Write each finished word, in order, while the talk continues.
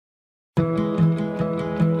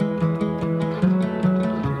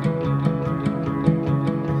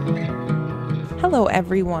Hello,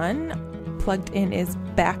 everyone. Plugged In is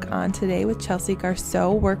back on today with Chelsea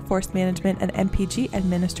Garceau, Workforce Management and MPG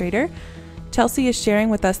Administrator. Chelsea is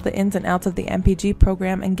sharing with us the ins and outs of the MPG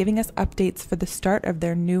program and giving us updates for the start of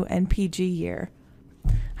their new MPG year.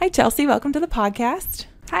 Hi, Chelsea. Welcome to the podcast.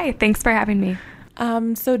 Hi. Thanks for having me.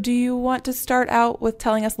 So do you want to start out with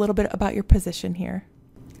telling us a little bit about your position here?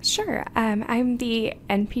 Sure. I'm the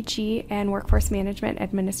NPG and Workforce Management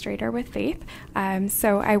Administrator with Faith.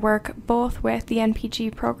 So I work both with the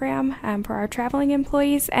NPG program for our traveling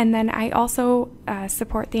employees, and then I also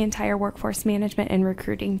support the entire workforce management and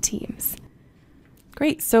recruiting teams.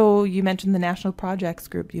 Great. So you mentioned the National Projects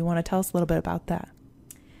Group. Do you want to tell us a little bit about that?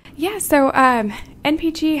 Yeah, so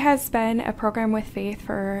NPG has been a program with Faith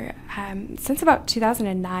for since about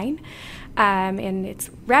 2009, and it's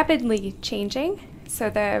rapidly changing. So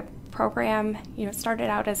the program, started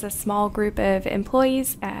out as a small group of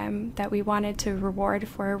employees that we wanted to reward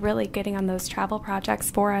for really getting on those travel projects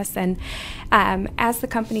for us. And as the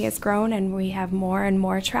company has grown and we have more and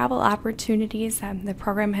more travel opportunities, the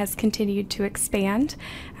program has continued to expand.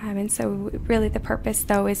 And so really the purpose,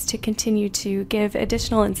 though, is to continue to give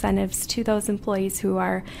additional incentives to those employees who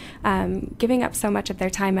are giving up so much of their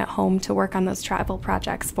time at home to work on those travel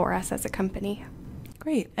projects for us as a company.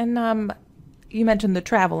 Great. And you mentioned the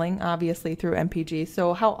traveling, obviously, through MPG.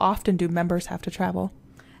 So how often do members have to travel?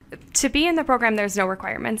 To be in the program, there's no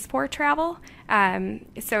requirements for travel.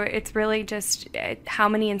 So it's really just how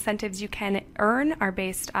many incentives you can earn are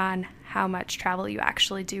based on how much travel you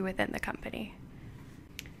actually do within the company.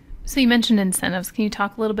 So you mentioned incentives. Can you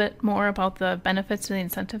talk a little bit more about the benefits of the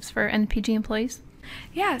incentives for NPG employees?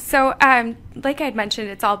 Yeah, so like I had mentioned,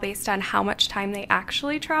 it's all based on how much time they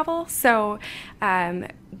actually travel. So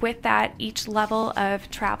with that, each level of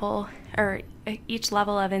travel or each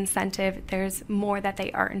level of incentive, there's more that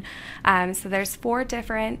they earn. So there's 4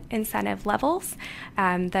 different incentive levels,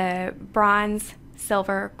 the bronze,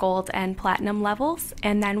 silver, gold, and platinum levels.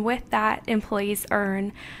 And then with that, employees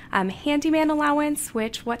earn handyman allowance,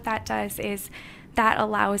 which what that does is that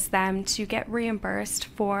allows them to get reimbursed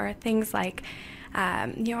for things like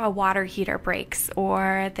a water heater breaks,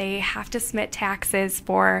 or they have to submit taxes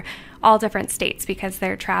for all different states because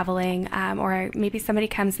they're traveling, or maybe somebody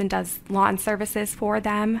comes and does lawn services for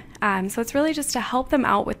them. So it's really just to help them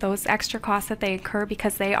out with those extra costs that they incur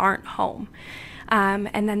because they aren't home.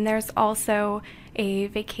 And then there's also a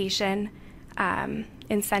vacation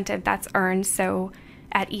incentive that's earned. So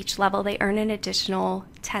at each level, they earn an additional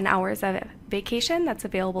 10 hours of vacation that's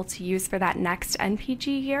available to use for that next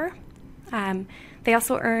NPG year. They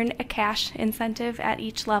also earn a cash incentive at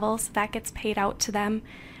each level, so that gets paid out to them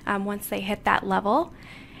once they hit that level.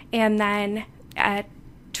 And then at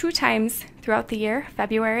 2 times throughout the year,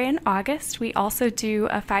 February and August, we also do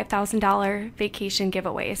a $5,000 vacation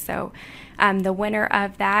giveaway. So the winner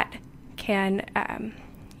of that can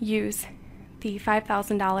use the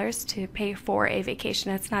 $5,000 to pay for a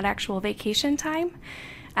vacation. It's not actual vacation time.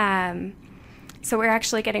 So we're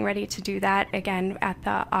actually getting ready to do that again at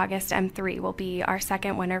the August M3 will be our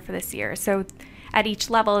second winner for this year. So at each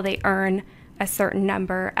level, they earn a certain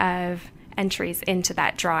number of entries into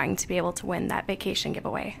that drawing to be able to win that vacation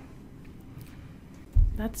giveaway.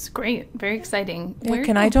 That's great. Very exciting. Yeah,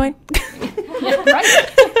 can I join? Yeah, right.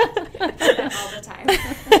 All the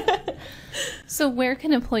time. So where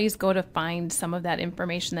can employees go to find some of that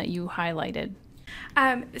information that you highlighted?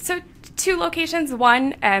 So 2 locations.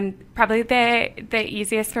 One, probably the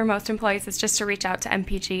easiest for most employees is just to reach out to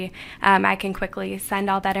MPG. I can quickly send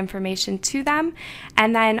all that information to them.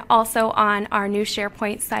 And then also on our new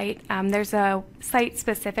SharePoint site, there's a site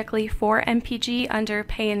specifically for MPG under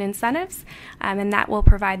Pay and Incentives, and that will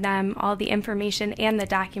provide them all the information and the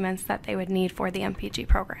documents that they would need for the MPG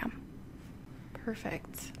program.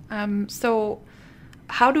 Perfect. So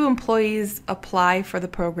how do employees apply for the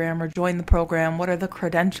program or join the program? What are the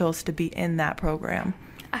credentials to be in that program?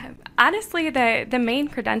 Honestly, the main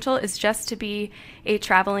credential is just to be a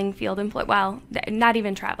traveling field employee. Well, not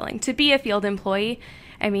even traveling, to be a field employee.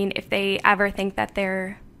 I mean, if they ever think that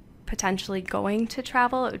they're potentially going to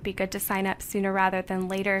travel, it would be good to sign up sooner rather than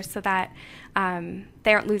later so that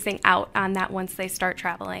they aren't losing out on that once they start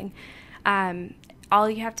traveling. All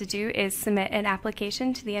you have to do is submit an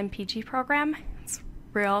application to the MPG program.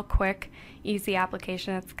 Real quick, easy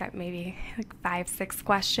application. It's got maybe like 5-6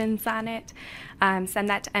 questions on it. Send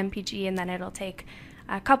that to MPG, and then it'll take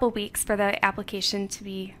a couple weeks for the application to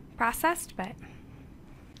be processed. But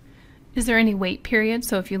is there any wait period?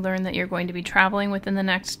 So if you learn that you're going to be traveling within the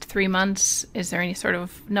next 3 months, is there any sort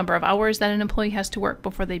of number of hours that an employee has to work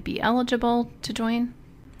before they'd be eligible to join?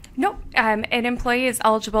 Nope. An employee is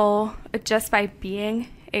eligible just by being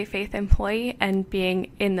a Faith employee and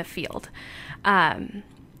being in the field.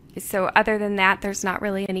 So other than that, there's not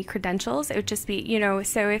really any credentials. It would just be,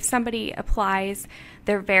 so if somebody applies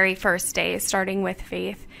their very first day starting with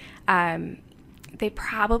Faith, they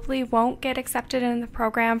probably won't get accepted in the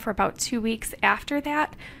program for about 2 weeks after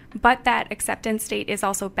that, but that acceptance date is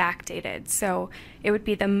also backdated. So it would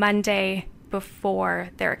be the Monday before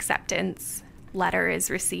their acceptance letter is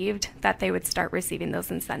received that they would start receiving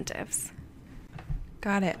those incentives.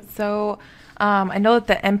 Got it. So I know that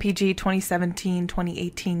the MPG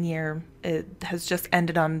 2017-2018 year has just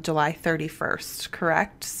ended on July 31st,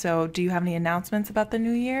 correct? So do you have any announcements about the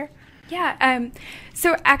new year? Yeah.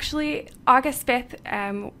 So actually, August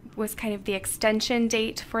 5th was kind of the extension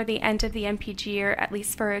date for the end of the MPG year, at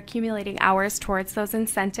least for accumulating hours towards those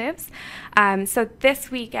incentives. So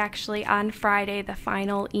this week, actually, on Friday, the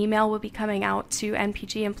final email will be coming out to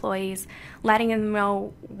MPG employees, letting them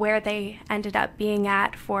know where they ended up being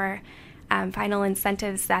at for final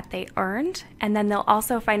incentives that they earned. And then they'll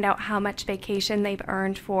also find out how much vacation they've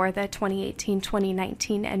earned for the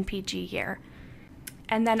 2018-2019 MPG year.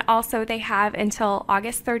 And then also they have until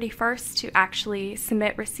August 31st to actually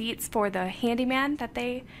submit receipts for the handyman that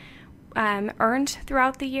they earned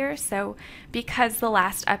throughout the year. So because the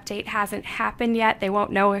last update hasn't happened yet, they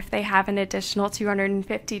won't know if they have an additional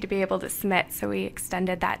 $250 to be able to submit. So we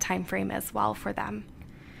extended that time frame as well for them.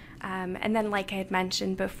 And then like I had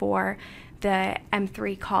mentioned before, the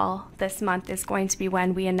M3 call this month is going to be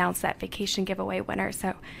when we announce that vacation giveaway winner.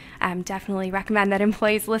 So definitely recommend that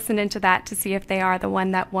employees listen into that to see if they are the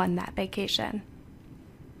one that won that vacation.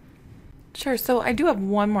 Sure. So I do have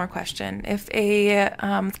one more question. If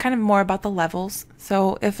it's kind of more about the levels.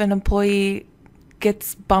 So if an employee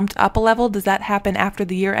gets bumped up a level, does that happen after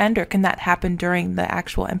the year end, or can that happen during the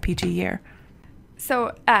actual MPG year?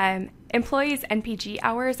 So employees' NPG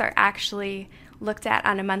hours are actually looked at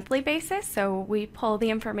on a monthly basis. So we pull the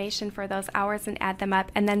information for those hours and add them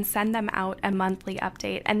up and then send them out a monthly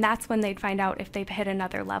update. And that's when they'd find out if they've hit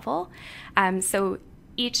another level. So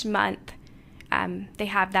each month they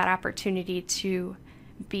have that opportunity to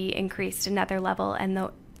be increased another level and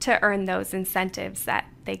to earn those incentives that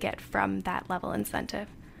they get from that level incentive.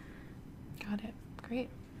 Got it. Great.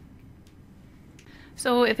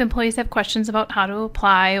 So if employees have questions about how to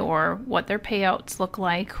apply or what their payouts look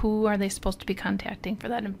like, who are they supposed to be contacting for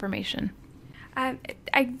that information? I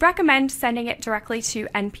recommend sending it directly to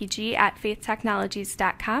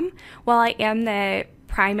npg@faithtechnologies.com. While I am the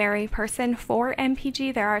primary person for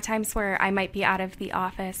MPG, there are times where I might be out of the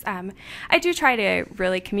office. I do try to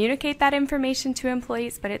really communicate that information to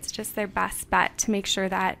employees, but it's just their best bet to make sure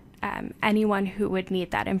that anyone who would need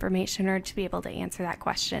that information or to be able to answer that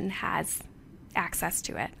question has access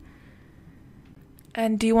to it.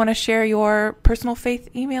 And do you want to share your personal Faith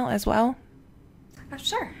email as well? Oh,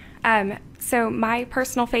 sure. So my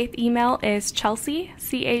personal Faith email is Chelsea,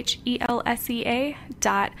 CHELSEA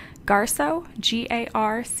 .Garceau,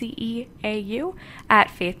 GARCEAU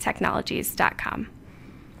 @faithtechnologies.com.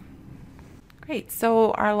 Great.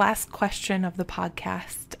 So our last question of the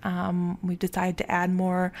podcast, we decided to add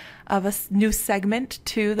more of a new segment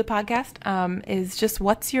to the podcast, is just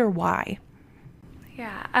what's your why?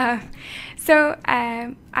 Yeah. So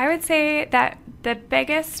I would say that the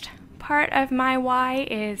biggest part of my why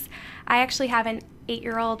is I actually have an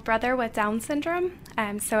 8-year-old brother with Down syndrome.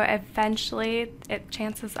 So eventually,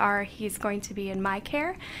 chances are he's going to be in my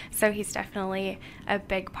care. So he's definitely a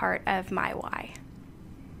big part of my why.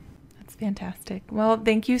 That's fantastic. Well,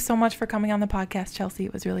 thank you so much for coming on the podcast, Chelsea.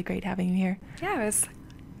 It was really great having you here. Yeah, it was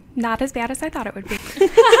not as bad as I thought it would be.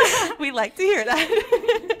 We like to hear that.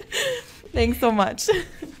 Thanks so much.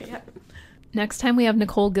 Yeah. Next time we have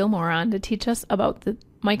Nicole Gilmore on to teach us about the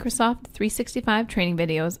Microsoft 365 training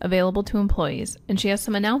videos available to employees, and she has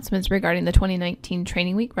some announcements regarding the 2019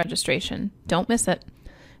 Training Week registration. Don't miss it.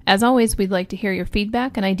 As always, we'd like to hear your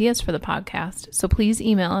feedback and ideas for the podcast, so please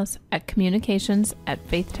email us at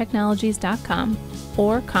communications@faithtechnologies.com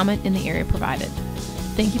or comment in the area provided.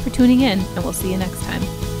 Thank you for tuning in, and we'll see you next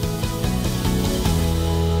time.